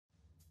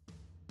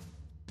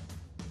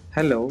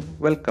Hello,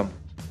 welcome.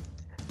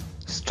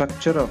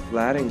 Structure of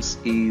larynx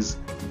is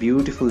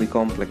beautifully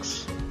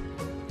complex.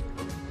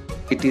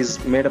 It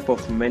is made up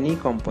of many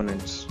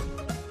components.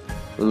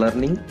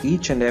 Learning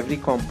each and every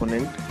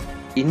component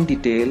in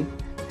detail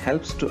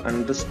helps to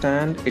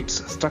understand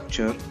its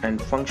structure and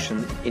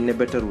function in a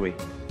better way.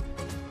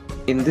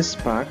 In this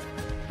part,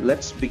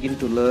 let's begin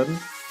to learn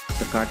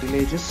the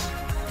cartilages,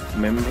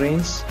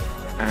 membranes,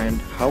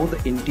 and how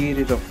the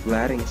interior of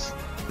larynx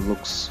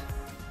looks.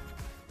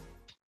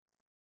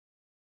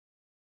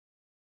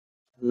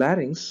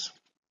 Larynx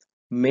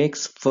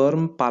makes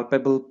firm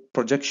palpable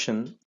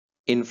projection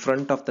in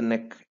front of the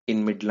neck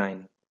in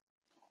midline.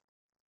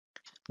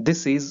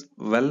 This is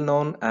well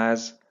known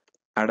as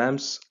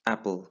Adam's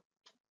apple.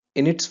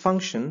 In its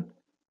function,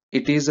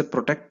 it is a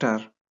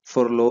protector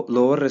for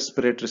lower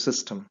respiratory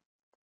system.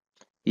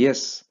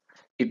 Yes,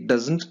 it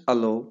doesn't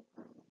allow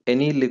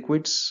any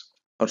liquids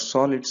or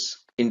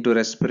solids into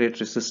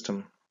respiratory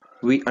system.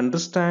 We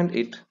understand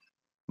it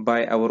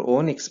by our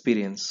own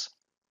experience.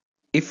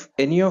 If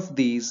any of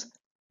these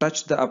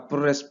touch the upper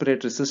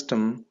respiratory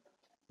system,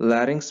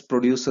 larynx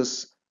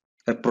produces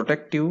a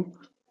protective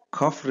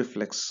cough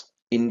reflex.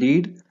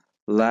 Indeed,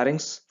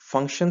 larynx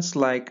functions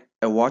like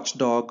a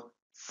watchdog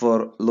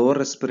for lower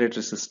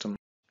respiratory system.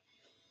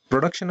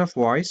 Production of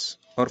voice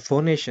or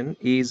phonation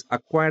is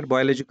acquired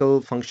biological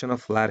function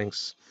of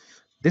larynx.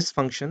 This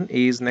function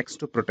is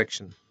next to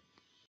protection.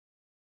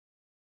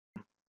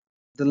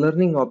 The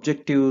learning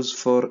objectives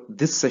for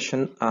this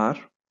session are: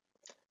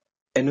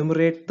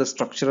 enumerate the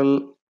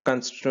structural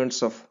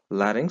constituents of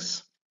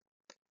larynx,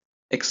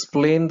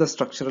 explain the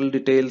structural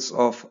details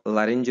of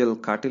laryngeal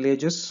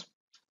cartilages,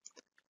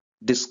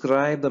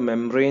 describe the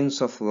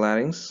membranes of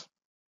larynx,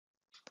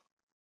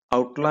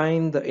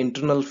 outline the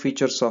internal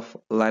features of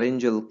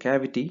laryngeal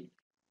cavity,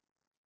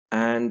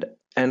 and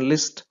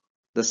enlist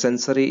the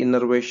sensory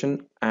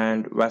innervation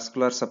and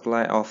vascular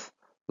supply of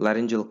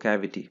laryngeal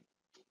cavity.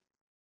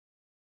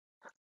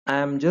 I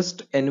am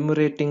just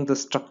enumerating the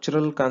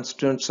structural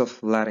constituents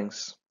of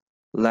larynx.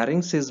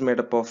 Larynx is made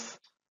up of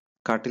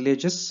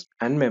cartilages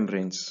and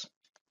membranes.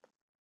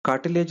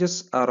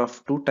 Cartilages are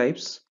of two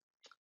types,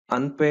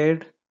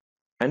 unpaired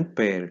and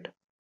paired.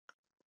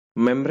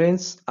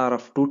 Membranes are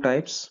of two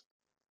types,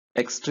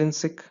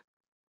 extrinsic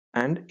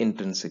and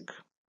intrinsic.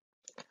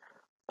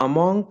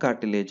 Among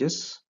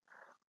cartilages,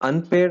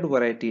 unpaired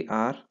variety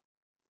are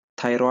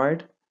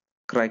thyroid,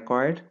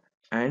 cricoid,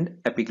 and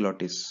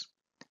epiglottis.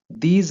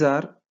 These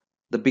are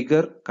the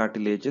bigger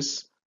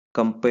cartilages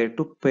compared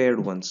to paired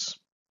ones.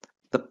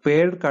 The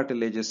paired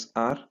cartilages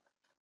are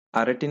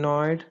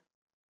arytenoid,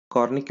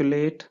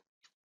 corniculate,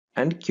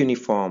 and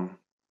cuneiform.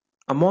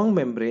 Among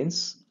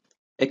membranes,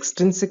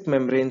 extrinsic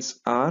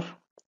membranes are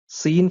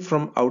seen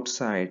from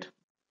outside.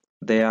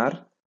 They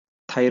are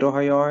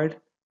thyroid,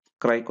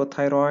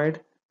 cricothyroid,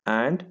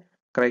 and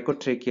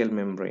cricotracheal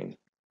membrane.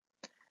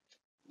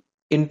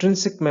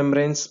 Intrinsic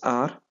membranes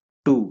are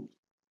two,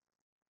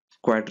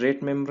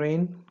 quadrate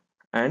membrane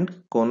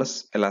and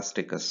conus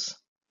elasticus.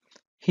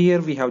 Here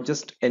we have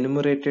just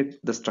enumerated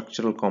the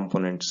structural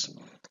components.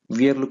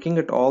 We are looking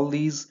at all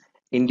these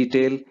in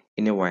detail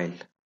in a while.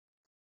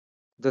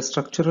 The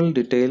structural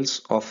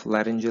details of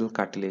laryngeal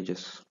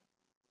cartilages.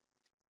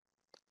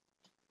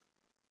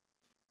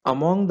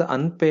 Among the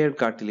unpaired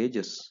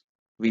cartilages,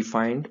 we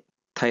find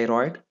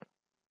thyroid,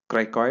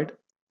 cricoid,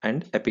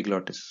 and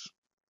epiglottis.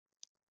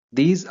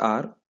 These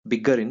are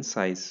bigger in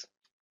size.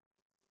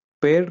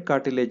 Paired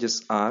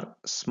cartilages are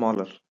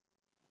smaller,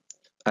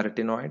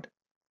 arytenoid,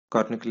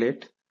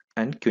 corniculate,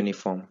 and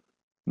cuneiform.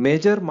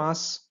 Major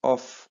mass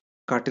of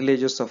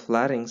cartilages of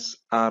larynx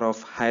are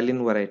of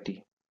hyaline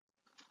variety.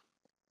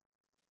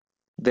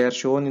 They are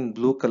shown in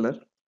blue color,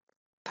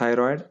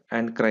 thyroid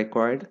and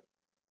cricoid,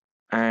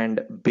 and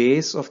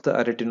base of the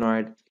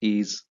arytenoid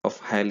is of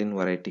hyaline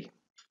variety.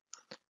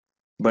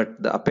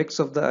 But the apex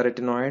of the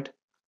arytenoid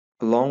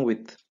along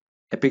with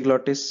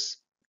epiglottis,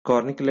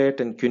 corniculate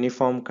and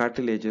cuneiform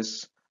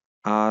cartilages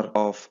are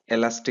of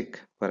elastic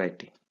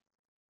variety.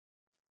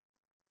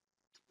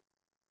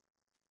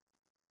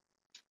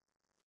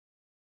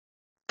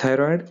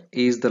 Thyroid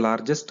is the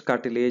largest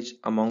cartilage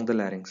among the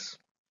larynx.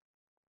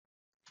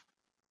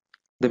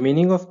 The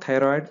meaning of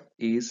thyroid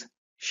is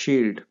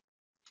shield.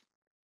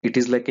 It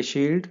is like a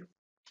shield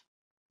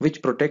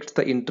which protects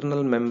the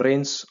internal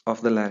membranes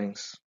of the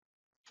larynx.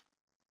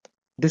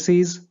 This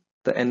is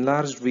the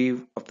enlarged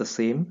view of the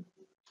same.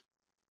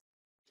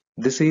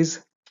 This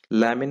is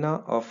lamina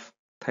of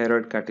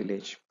thyroid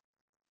cartilage.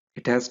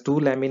 It has two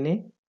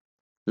laminae,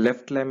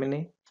 left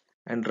laminae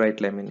and right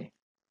laminae.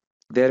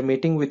 They are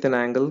meeting with an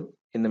angle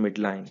in the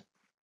midline.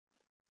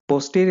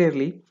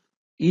 Posteriorly,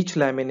 each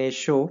laminae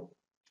show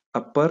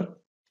upper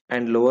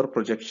and lower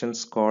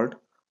projections called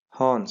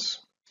horns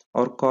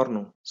or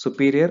cornu,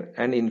 superior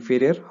and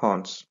inferior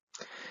horns.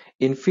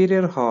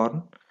 Inferior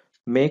horn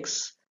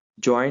makes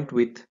joint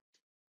with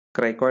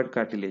cricoid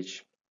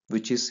cartilage,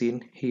 which is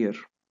seen here.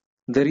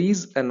 There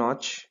is a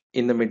notch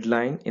in the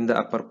midline in the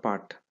upper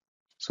part.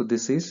 So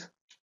this is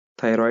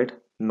thyroid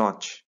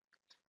notch.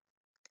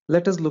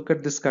 Let us look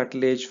at this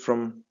cartilage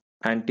from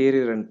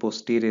anterior and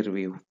posterior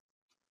view.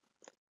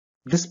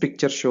 This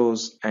picture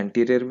shows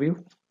anterior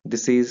view.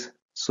 This is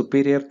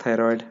superior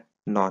thyroid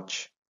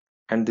notch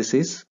and this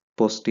is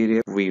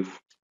posterior view.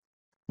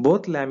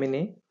 Both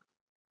laminae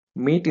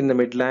meet in the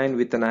midline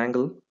with an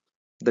angle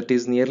that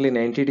is nearly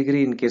 90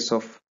 degrees in case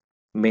of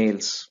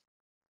males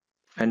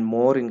and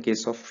more in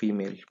case of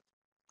female.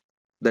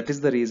 That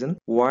is the reason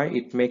why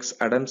it makes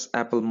Adam's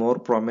apple more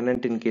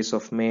prominent in case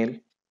of male.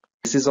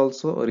 This is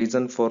also a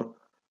reason for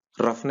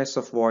roughness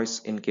of voice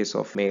in case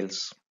of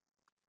males.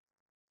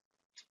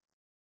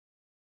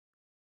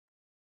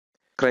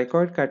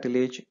 Cricoid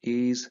cartilage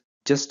is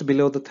just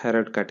below the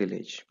thyroid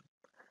cartilage.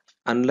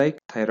 Unlike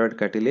thyroid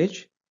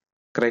cartilage,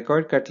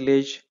 cricoid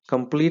cartilage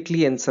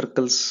completely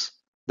encircles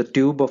the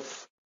tube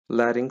of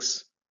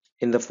larynx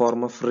in the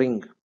form of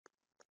ring.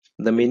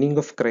 The meaning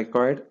of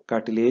cricoid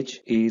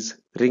cartilage is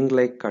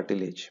ring-like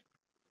cartilage.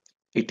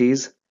 It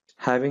is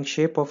having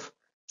shape of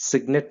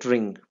signet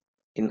ring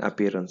in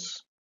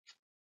appearance.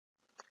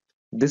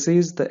 This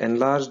is the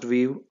enlarged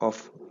view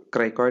of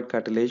cricoid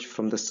cartilage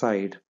from the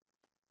side.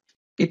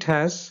 It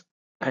has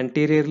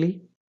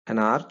anteriorly an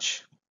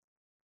arch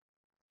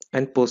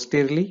and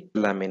posteriorly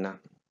lamina.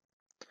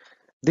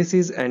 This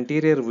is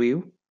anterior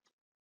view.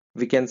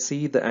 We can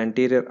see the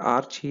anterior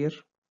arch here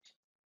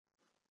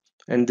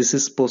and this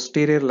is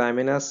posterior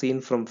lamina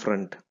seen from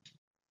front.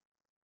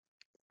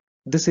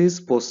 This is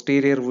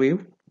posterior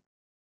view.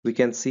 We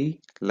can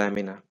see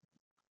lamina.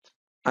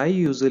 I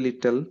usually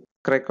tell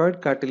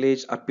cricoid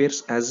cartilage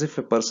appears as if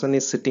a person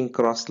is sitting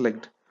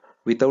cross-legged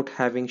without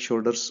having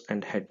shoulders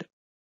and head.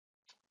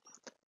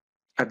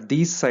 At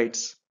these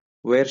sites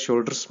where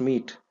shoulders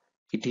meet,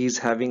 it is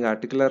having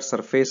articular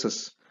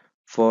surfaces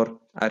for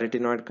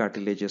arytenoid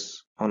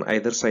cartilages on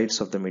either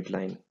sides of the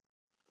midline.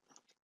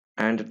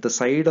 And at the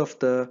side of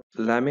the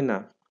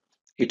lamina,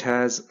 it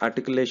has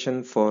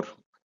articulation for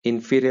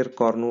inferior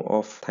cornu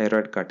of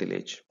thyroid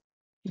cartilage.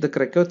 The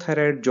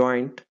cricothyroid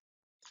joint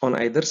on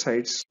either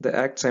sides, they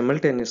act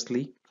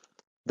simultaneously.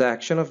 The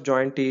action of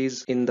joint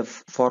is in the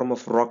form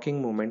of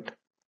rocking movement.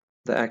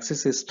 The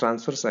axis is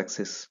transverse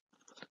axis.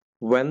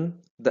 When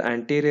the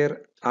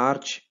anterior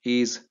arch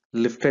is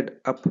lifted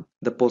up,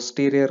 the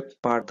posterior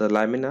part, the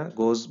lamina,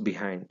 goes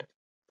behind.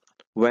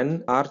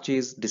 When arch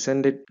is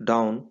descended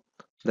down,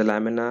 the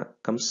lamina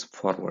comes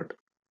forward.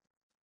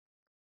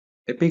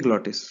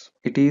 Epiglottis.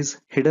 It is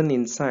hidden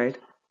inside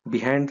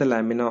behind the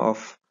lamina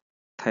of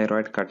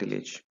thyroid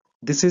cartilage.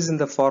 This is in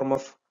the form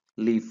of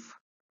leaf.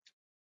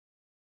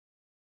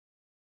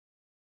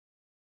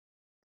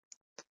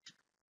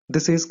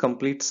 This is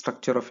complete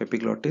structure of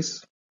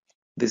epiglottis.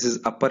 This is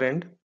upper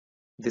end.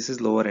 This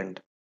is lower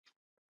end.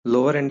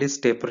 Lower end is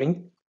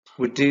tapering,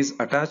 which is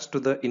attached to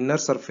the inner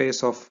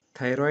surface of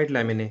thyroid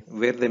laminae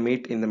where they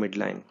meet in the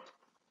midline.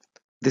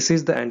 This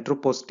is the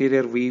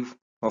anteroposterior weave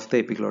of the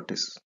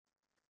epiglottis.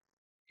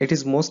 It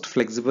is most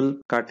flexible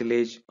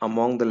cartilage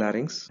among the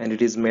larynx and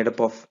it is made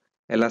up of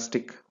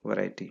elastic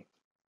variety.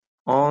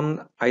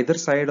 On either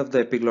side of the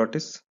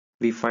epiglottis,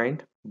 we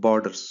find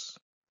borders.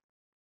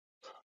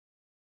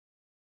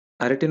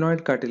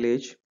 Arytenoid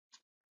cartilage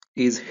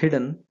is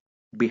hidden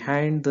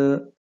behind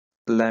the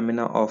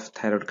lamina of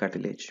thyroid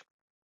cartilage.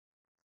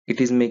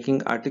 It is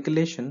making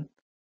articulation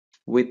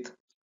with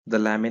the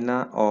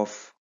lamina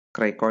of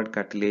cricoid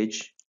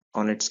cartilage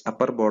on its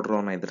upper border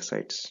on either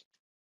sides.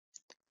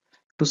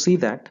 To see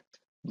that,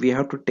 we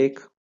have to take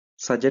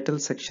sagittal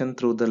section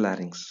through the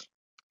larynx.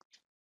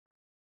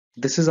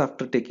 This is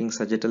after taking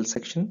sagittal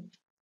section.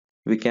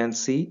 We can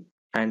see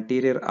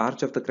anterior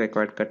arch of the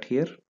cricoid cut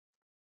here,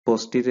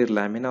 posterior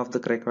lamina of the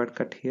cricoid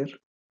cut here,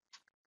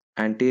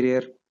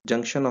 anterior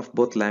junction of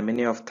both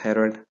laminae of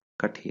thyroid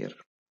cut here,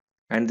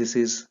 and this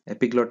is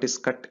epiglottis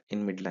cut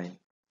in midline.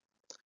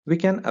 We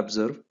can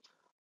observe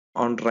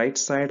on right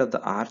side of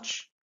the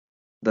arch,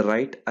 the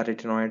right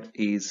arytenoid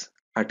is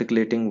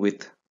articulating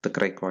with the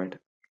cricoid.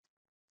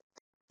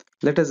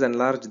 Let us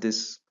enlarge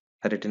this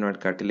arytenoid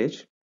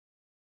cartilage.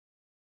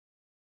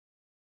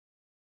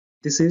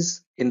 This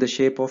is in the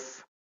shape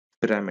of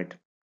pyramid.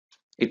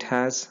 It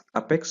has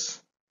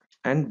apex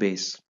and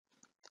base.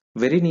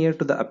 Very near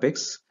to the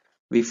apex,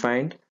 we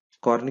find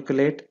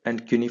corniculate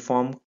and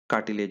cuneiform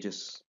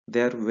cartilages.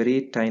 They are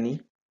very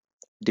tiny,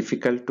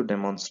 difficult to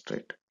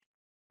demonstrate.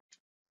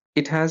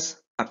 It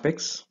has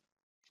apex.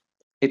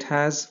 It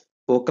has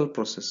vocal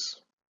process.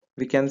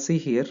 We can see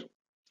here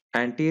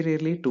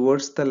anteriorly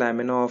towards the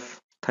lamina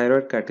of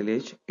thyroid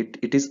cartilage,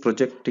 it is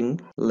projecting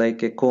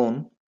like a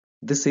cone.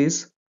 This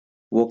is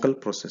vocal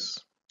process.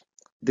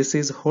 This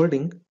is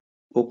holding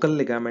vocal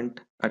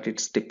ligament at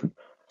its tip.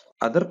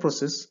 Other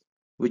process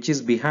which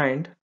is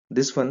behind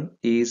this one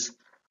is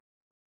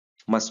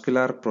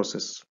muscular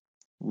process,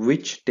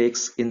 which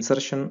takes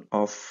insertion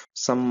of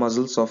some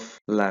muscles of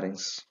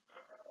larynx.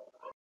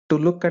 To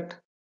look at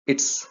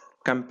its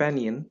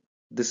companion,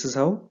 this is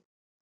how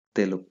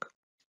they look.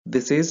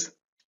 This is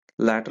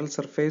lateral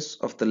surface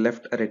of the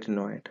left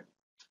arytenoid.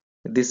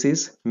 This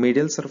is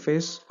medial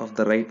surface of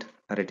the right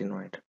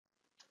arytenoid.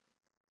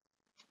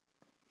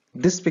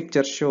 This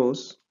picture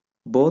shows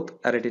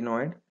both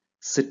arytenoid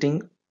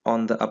sitting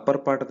on the upper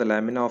part of the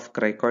lamina of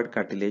cricoid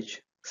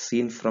cartilage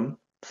seen from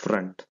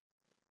front.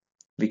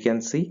 We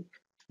can see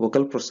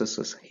vocal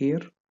processes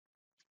here,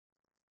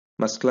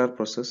 muscular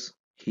process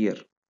here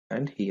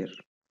and here.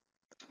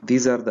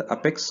 These are the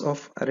apex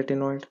of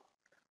arytenoid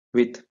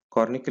with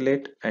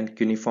corniculate and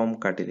cuneiform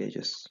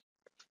cartilages.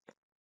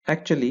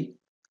 Actually,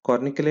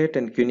 corniculate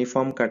and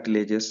cuneiform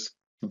cartilages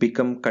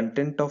become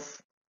content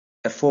of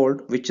a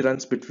fold which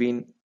runs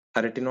between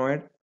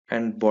arytenoid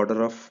and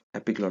border of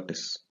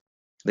epiglottis.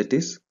 That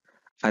is,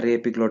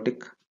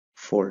 aryepiglottic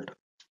fold.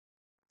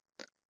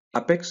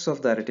 Apex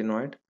of the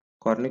arytenoid,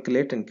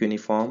 corniculate and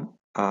cuneiform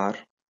are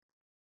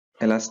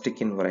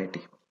elastic in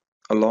variety,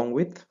 along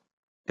with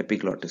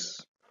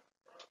epiglottis.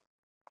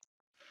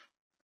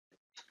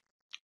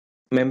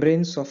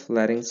 Membranes of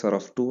larynx are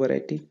of two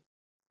varieties,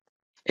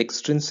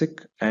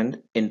 extrinsic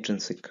and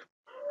intrinsic.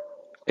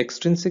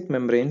 Extrinsic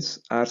membranes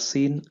are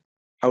seen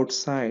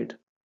outside.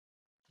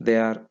 They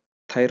are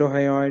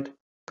thyrohyoid,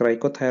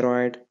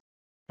 cricothyroid,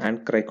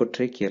 and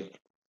cricotracheal.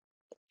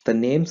 The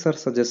names are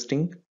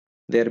suggesting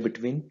they are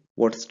between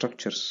what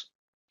structures.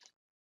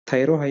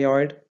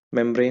 Thyrohyoid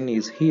membrane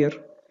is here,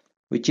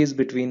 which is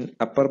between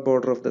upper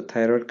border of the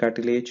thyroid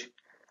cartilage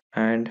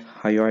and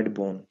hyoid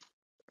bone.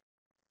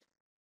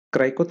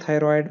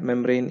 Cricothyroid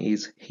membrane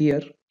is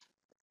here.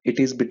 It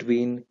is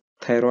between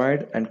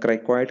thyroid and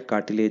cricoid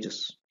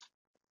cartilages.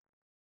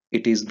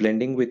 It is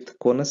blending with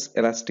conus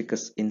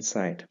elasticus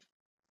inside.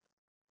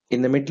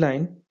 In the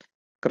midline,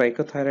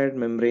 cricothyroid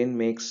membrane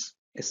makes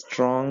a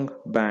strong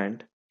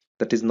band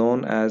that is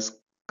known as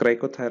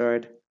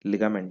cricothyroid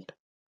ligament.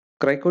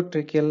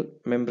 Cricotracheal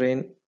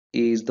membrane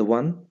is the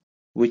one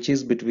which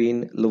is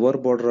between lower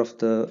border of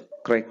the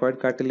cricoid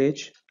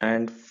cartilage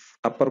and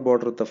upper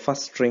border of the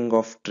first ring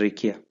of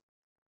trachea.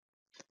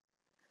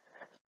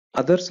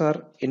 Others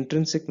are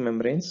intrinsic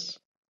membranes.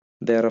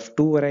 They are of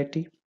two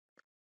varieties,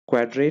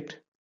 quadrate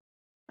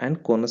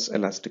and conus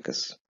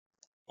elasticus.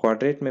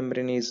 Quadrate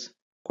membrane is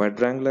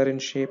quadrangular in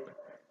shape.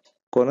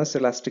 Conus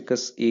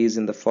elasticus is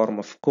in the form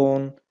of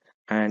cone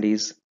and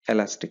is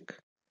elastic.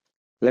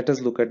 Let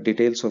us look at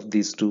details of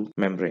these two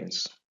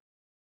membranes.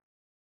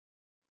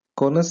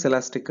 Conus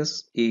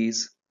elasticus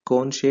is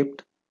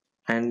cone-shaped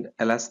and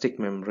elastic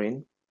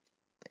membrane,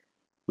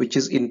 which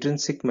is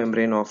intrinsic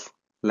membrane of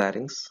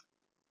larynx,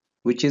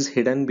 which is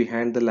hidden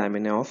behind the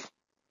lamina of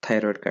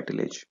thyroid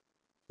cartilage.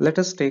 Let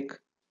us take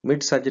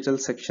mid-sagittal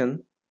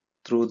section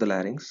through the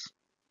larynx.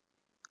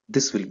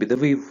 This will be the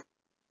weave.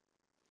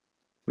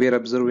 We are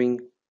observing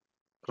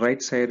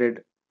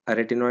right-sided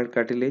arytenoid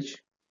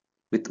cartilage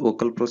with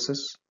vocal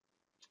process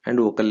and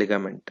vocal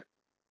ligament,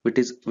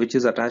 which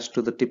is attached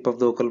to the tip of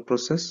the vocal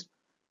process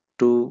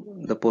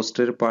to the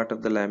posterior part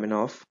of the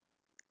lamina of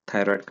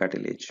thyroid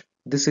cartilage.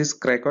 This is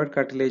cricoid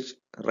cartilage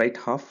right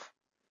half.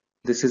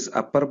 This is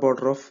upper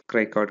border of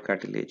cricoid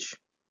cartilage,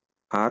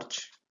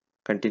 arch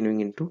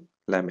continuing into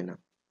lamina.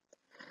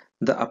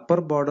 The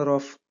upper border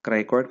of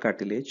cricoid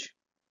cartilage,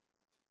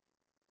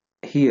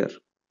 here,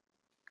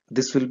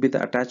 this will be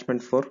the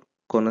attachment for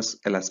conus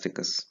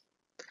elasticus.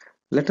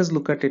 Let us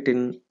look at it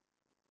in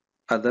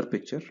other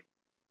picture.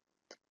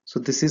 So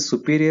this is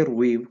superior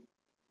weave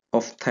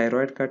of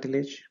thyroid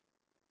cartilage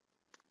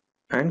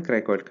and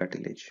cricoid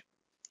cartilage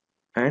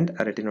and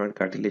arytenoid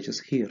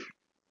cartilages here.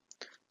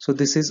 So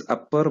this is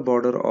upper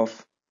border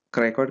of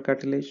cricoid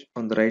cartilage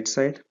on the right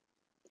side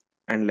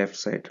and left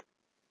side.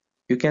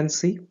 You can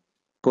see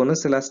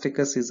conus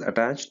elasticus is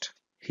attached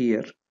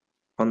here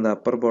on the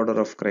upper border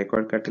of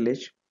cricoid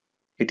cartilage.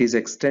 It is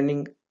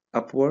extending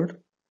upward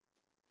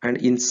and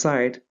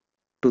inside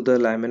to the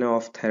lamina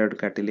of thyroid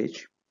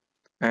cartilage,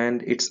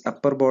 and its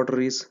upper border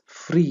is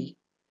free,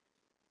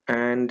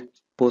 and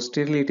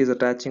posteriorly it is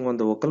attaching on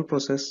the vocal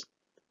process.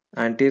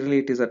 Anteriorly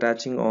it is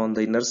attaching on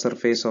the inner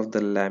surface of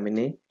the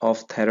laminae of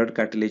thyroid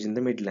cartilage in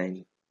the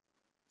midline.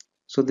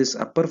 So this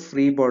upper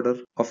free border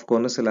of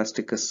conus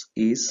elasticus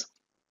is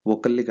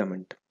vocal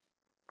ligament.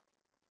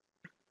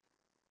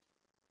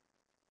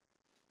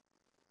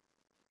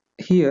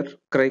 Here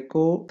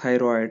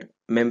cricothyroid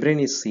membrane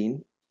is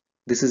seen.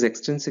 This is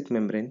extrinsic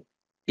membrane.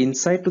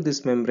 Inside to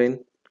this membrane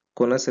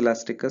conus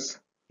elasticus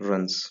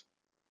runs.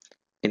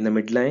 In the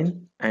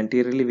midline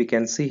anteriorly we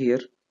can see here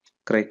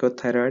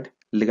cricothyroid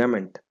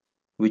ligament,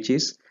 which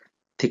is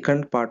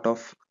thickened part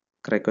of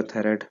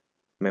cricothyroid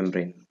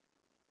membrane.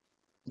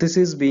 This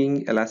is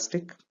being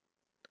elastic.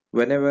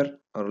 Whenever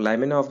a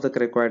lamina of the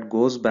cricoid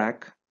goes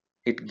back,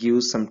 it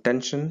gives some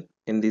tension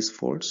in these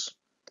folds.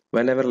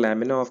 Whenever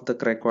lamina of the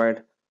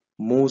cricoid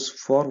moves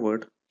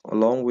forward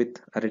along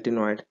with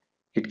arytenoid,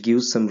 it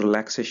gives some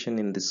relaxation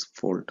in this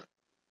fold.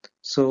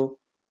 So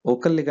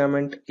vocal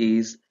ligament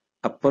is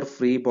upper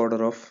free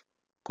border of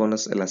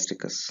conus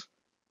elasticus.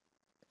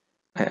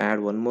 I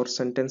add one more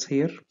sentence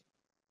here.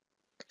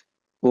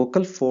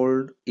 Vocal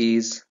fold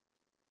is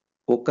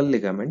vocal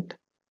ligament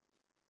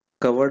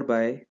covered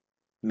by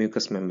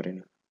mucous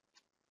membrane.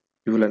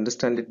 You will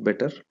understand it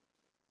better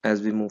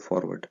as we move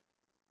forward.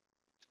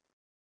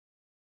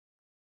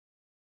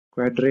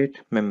 Quadrate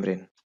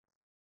membrane.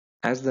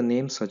 As the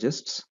name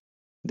suggests,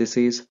 this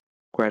is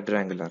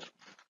quadrangular.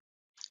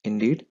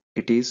 Indeed,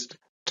 it is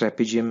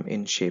trapezium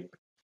in shape.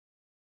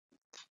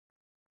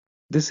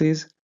 This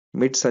is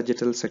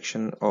mid-sagittal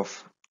section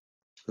of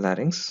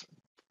larynx.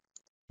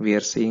 We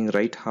are seeing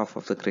right half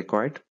of the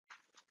cricoid,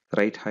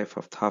 right half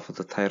of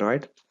the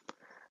thyroid,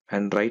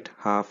 and right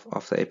half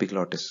of the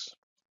epiglottis.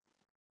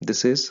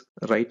 This is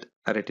right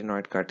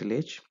arytenoid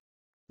cartilage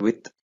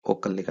with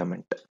vocal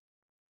ligament.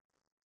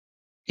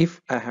 If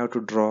I have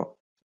to draw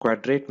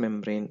quadrate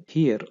membrane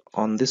here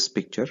on this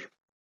picture,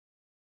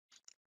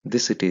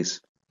 this it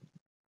is.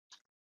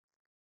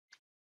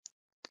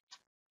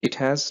 It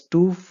has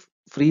two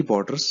free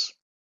borders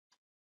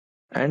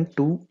and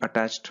two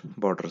attached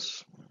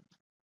borders.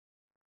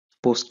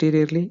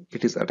 Posteriorly,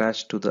 it is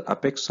attached to the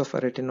apex of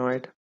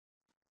arytenoid.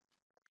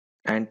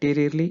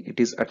 Anteriorly, it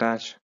is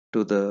attached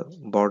to the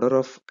border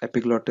of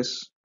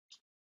epiglottis.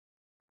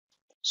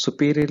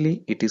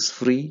 Superiorly, it is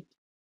free,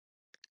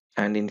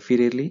 and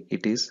inferiorly,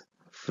 it is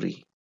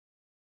free.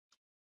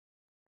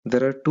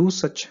 There are two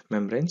such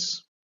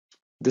membranes.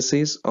 This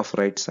is of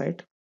right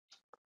side,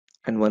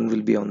 and one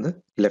will be on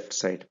the left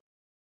side.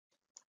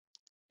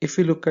 If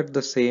we look at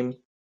the same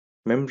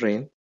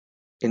membrane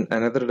in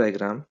another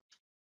diagram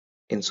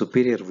in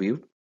superior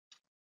view,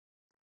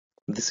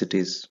 this it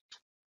is.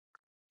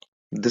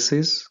 This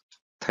is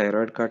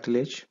thyroid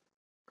cartilage.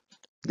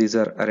 These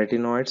are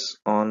arytenoids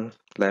on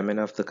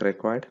lamina of the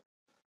cricoid.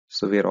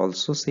 So we are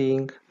also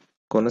seeing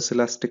conus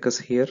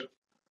elasticus here,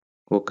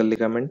 vocal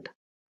ligament.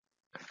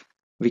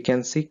 We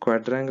can see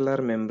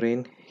quadrangular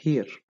membrane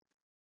here.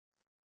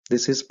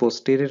 This is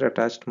posterior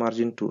attached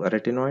margin to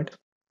arytenoid,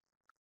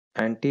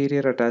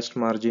 anterior attached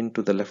margin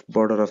to the left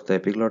border of the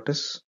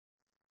epiglottis.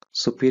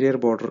 Superior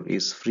border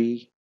is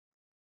free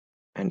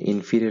and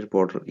inferior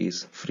border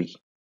is free.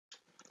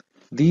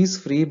 These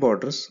free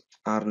borders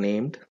are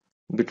named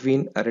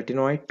between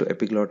arytenoid to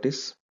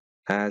epiglottis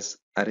as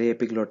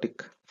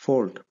array-epiglottic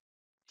fold,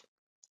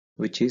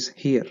 which is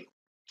here.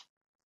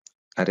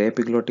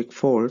 Array-epiglottic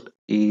fold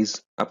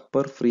is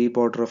upper free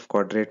border of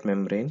quadrate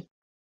membrane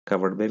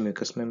covered by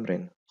mucous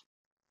membrane.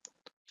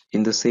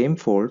 In the same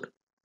fold,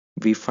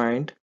 we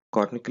find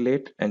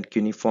corniculate and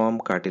cuneiform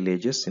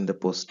cartilages in the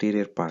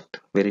posterior part,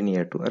 very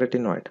near to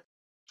arytenoid.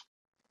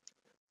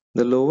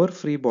 The lower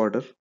free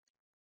border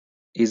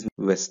is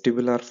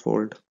vestibular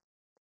fold.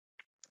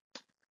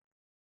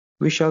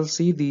 We shall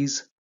see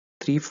these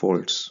three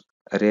folds,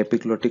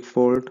 array-epiglottic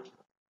fold,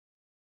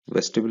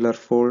 vestibular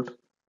fold,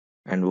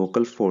 and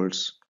vocal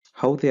folds,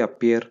 how they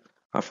appear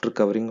after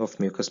covering of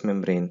mucous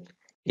membrane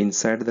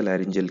inside the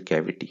laryngeal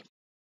cavity.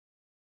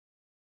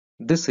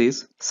 This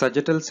is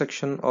sagittal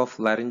section of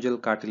laryngeal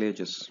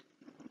cartilages.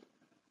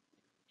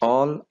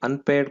 All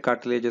unpaired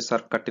cartilages are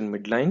cut in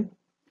midline,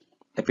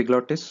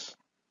 epiglottis,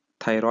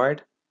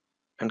 thyroid,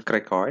 and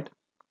cricoid,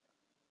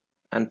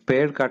 and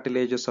paired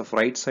cartilages of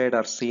right side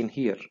are seen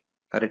here,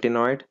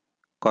 arytenoid,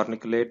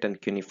 corniculate,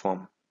 and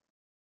cuneiform.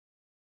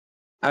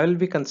 I will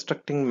be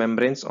constructing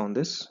membranes on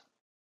this.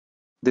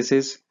 This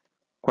is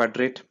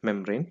quadrate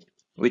membrane,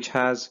 which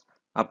has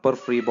upper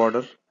free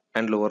border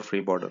and lower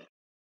free border.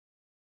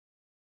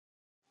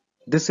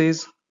 This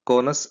is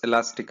conus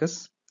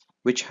elasticus,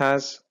 which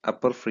has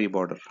upper free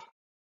border.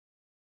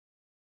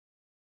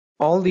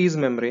 All these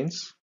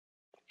membranes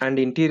and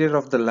interior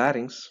of the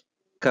larynx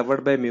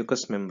covered by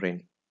mucous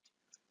membrane.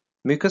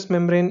 Mucous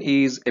membrane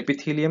is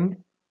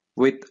epithelium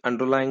with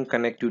underlying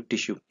connective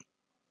tissue.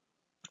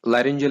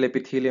 Laryngeal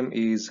epithelium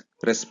is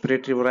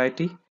respiratory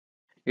variety.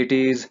 It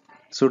is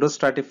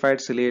pseudostratified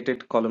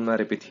ciliated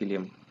columnar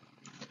epithelium.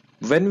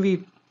 When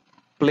we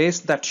place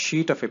that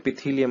sheet of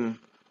epithelium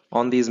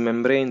on these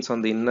membranes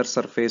on the inner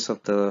surface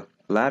of the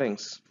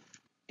larynx,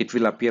 it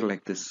will appear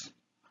like this.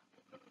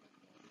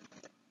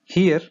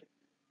 Here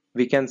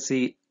we can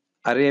see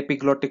array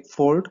epiglottic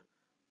fold,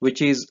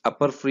 which is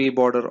upper free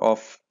border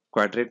of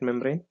quadrate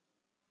membrane.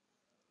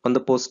 On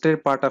the posterior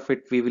part of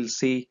it, we will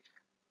see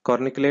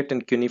corniculate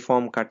and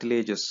cuneiform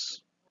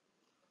cartilages.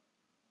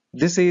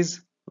 This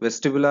is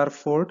vestibular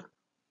fold,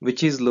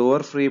 which is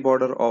lower free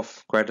border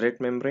of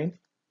quadrate membrane.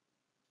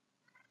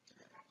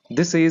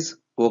 This is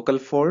vocal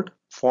fold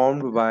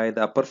formed by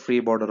the upper free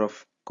border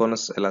of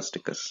conus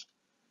elasticus.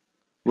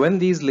 When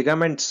these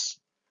ligaments,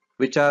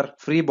 which are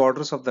free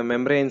borders of the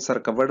membranes, are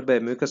covered by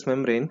mucous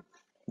membrane,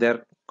 they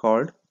are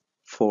called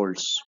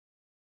folds.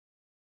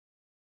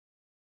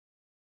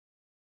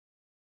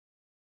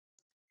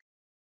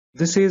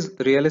 This is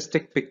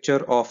realistic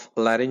picture of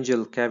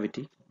laryngeal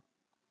cavity.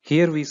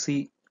 Here we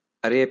see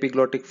array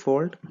epiglottic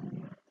fold.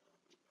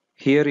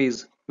 Here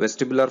is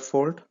vestibular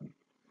fold,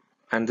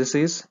 and this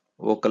is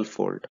vocal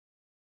fold.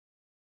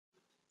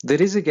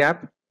 There is a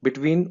gap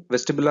between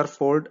vestibular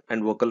fold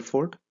and vocal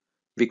fold.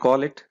 We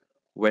call it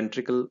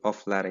ventricle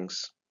of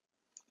larynx.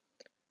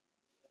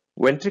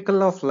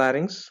 Ventricle of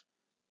larynx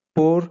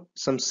pour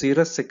some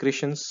serous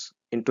secretions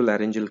into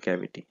laryngeal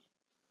cavity.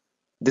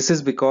 This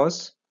is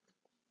because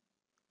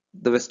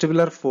the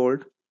vestibular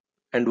fold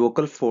and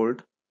vocal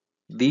fold,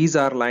 these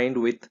are lined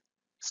with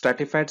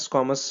stratified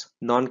squamous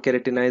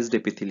non-keratinized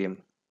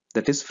epithelium,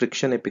 that is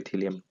friction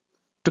epithelium.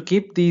 To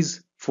keep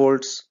these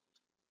folds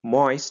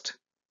moist,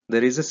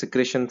 there is a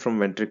secretion from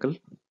ventricle.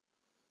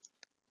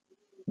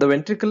 The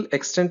ventricle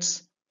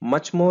extends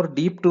much more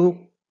deep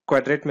to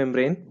quadrate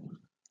membrane,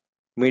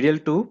 medial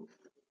to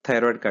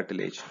thyroid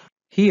cartilage.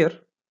 Here,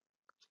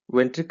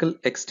 ventricle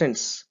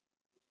extends.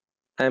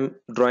 I am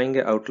drawing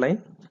an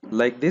outline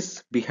like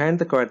this behind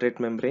the quadrate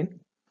membrane,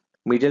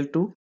 medial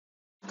to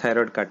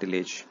thyroid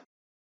cartilage.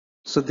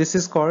 So this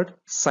is called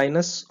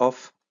sinus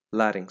of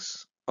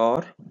larynx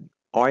or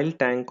oil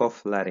tank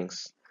of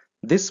larynx.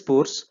 This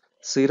pours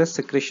serous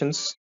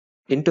secretions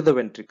into the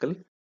ventricle,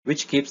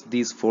 which keeps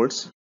these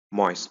folds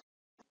moist.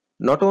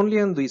 Not only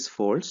on these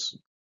folds,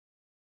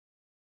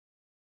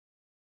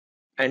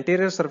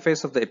 anterior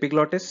surface of the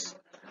epiglottis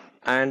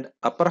and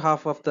upper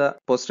half of the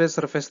posterior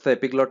surface of the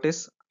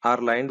epiglottis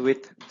are lined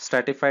with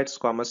stratified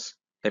squamous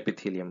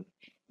epithelium.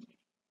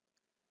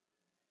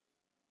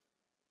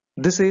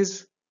 This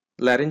is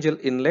laryngeal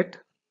inlet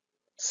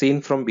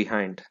seen from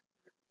behind.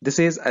 This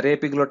is array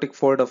epiglottic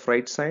fold of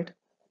right side.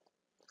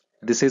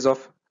 This is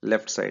of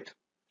left side.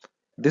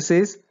 This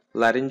is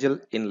laryngeal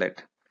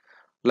inlet.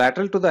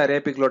 Lateral to the array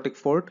epiglottic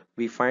fold,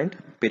 we find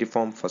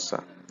piriform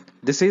fossa.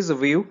 This is a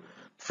view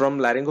from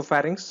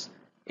laryngopharynx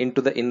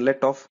into the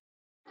inlet of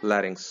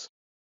larynx.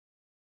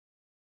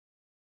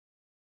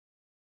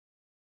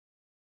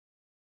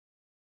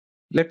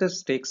 Let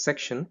us take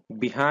section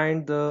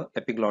behind the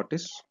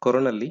epiglottis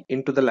coronally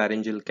into the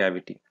laryngeal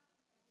cavity.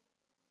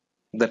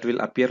 That will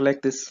appear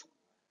like this.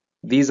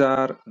 These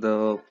are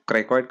the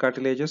cricoid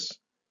cartilages.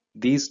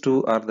 These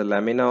two are the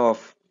lamina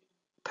of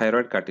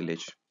thyroid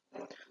cartilage.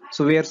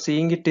 So we are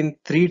seeing it in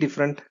three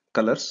different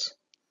colors.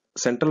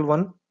 Central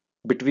one,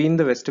 between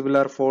the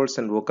vestibular folds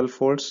and vocal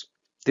folds,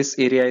 this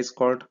area is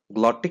called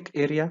glottic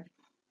area.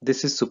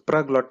 This is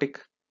supraglottic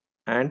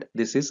and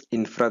this is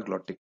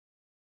infraglottic.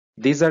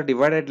 These are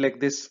divided like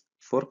this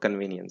for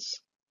convenience.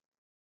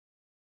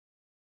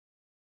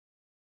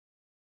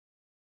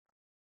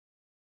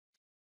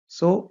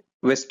 So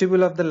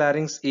vestibule of the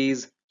larynx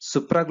is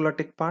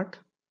supraglottic part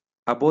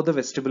above the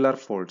vestibular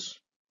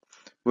folds.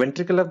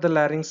 Ventricle of the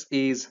larynx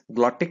is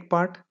glottic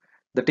part,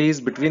 that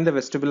is between the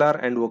vestibular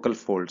and vocal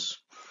folds.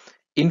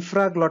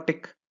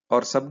 Infraglottic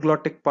or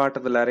subglottic part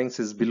of the larynx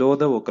is below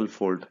the vocal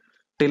fold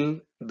till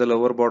the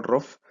lower border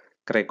of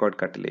cricoid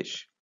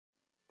cartilage.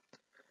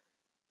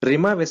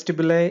 Rima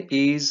vestibuli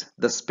is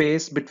the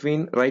space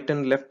between right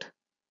and left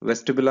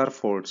vestibular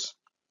folds,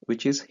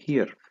 which is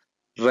here.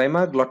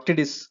 Rima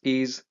glottidis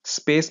is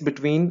space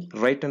between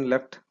right and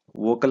left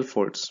vocal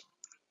folds,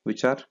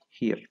 which are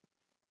here.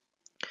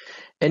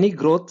 Any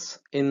growths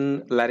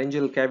in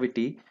laryngeal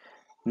cavity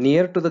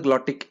near to the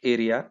glottic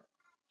area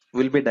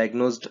will be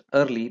diagnosed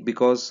early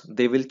because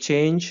they will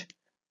change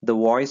the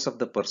voice of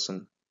the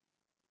person.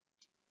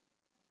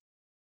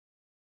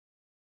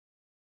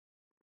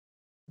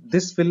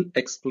 This will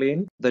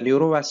explain the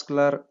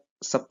neurovascular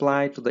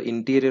supply to the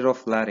interior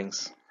of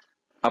larynx.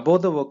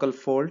 Above the vocal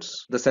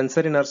folds, the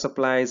sensory nerve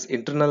supply is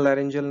internal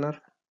laryngeal nerve.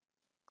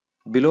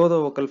 Below the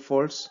vocal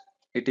folds,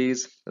 it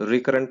is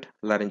recurrent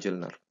laryngeal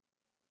nerve.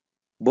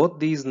 Both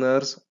these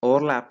nerves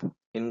overlap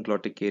in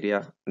glottic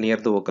area near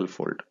the vocal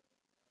fold.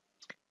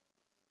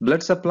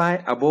 Blood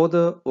supply above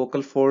the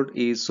vocal fold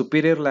is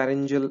superior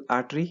laryngeal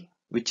artery,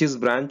 which is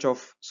branch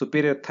of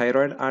superior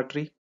thyroid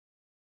artery,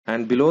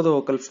 and below the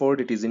vocal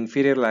fold it is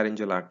inferior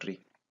laryngeal artery,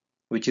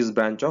 which is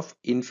branch of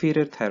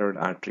inferior thyroid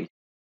artery.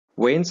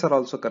 Veins are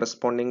also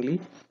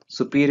correspondingly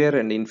superior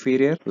and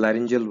inferior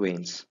laryngeal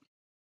veins.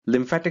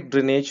 Lymphatic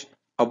drainage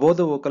above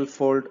the vocal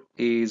fold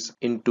is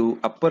into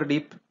upper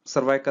deep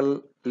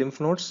cervical lymph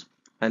nodes,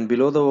 and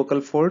below the vocal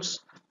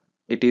folds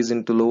it is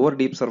into lower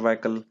deep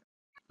cervical.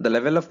 The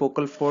level of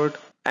vocal fold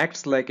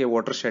acts like a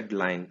watershed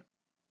line.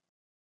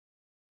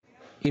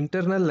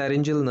 Internal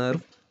laryngeal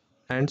nerve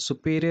and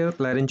superior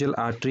laryngeal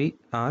artery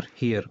are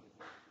here.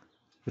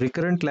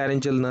 Recurrent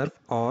laryngeal nerve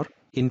or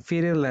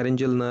inferior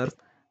laryngeal nerve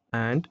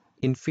and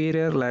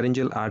inferior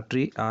laryngeal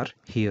artery are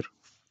here.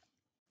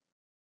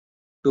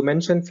 To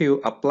mention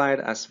few applied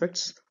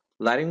aspects,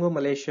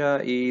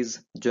 laryngomalacia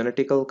is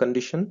genetical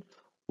condition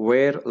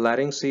where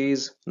larynx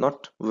is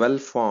not well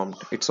formed.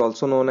 It's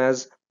also known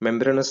as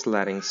membranous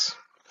larynx.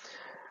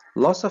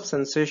 Loss of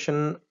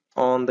sensation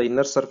on the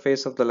inner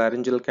surface of the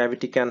laryngeal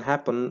cavity can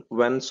happen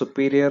when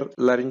superior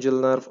laryngeal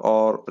nerve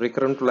or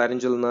recurrent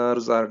laryngeal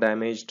nerves are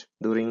damaged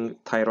during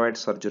thyroid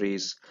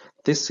surgeries.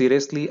 This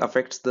seriously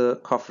affects the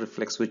cough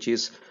reflex, which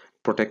is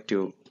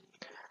protective.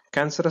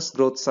 Cancerous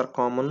growths are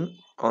common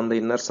on the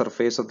inner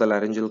surface of the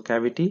laryngeal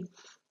cavity.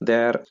 They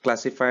are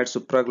classified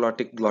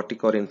supraglottic,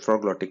 glottic or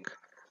infraglottic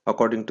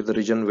according to the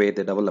region where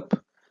they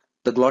develop.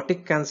 The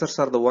glottic cancers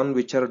are the one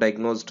which are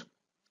diagnosed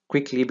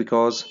quickly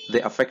because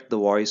they affect the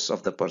voice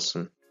of the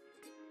person.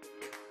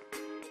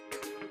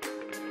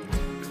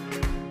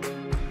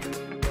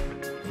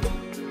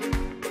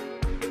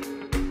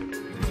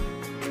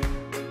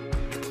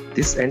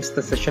 This ends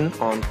the session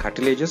on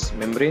cartilages,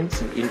 membranes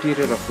and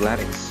interior of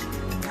larynx.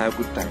 Have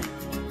a good time.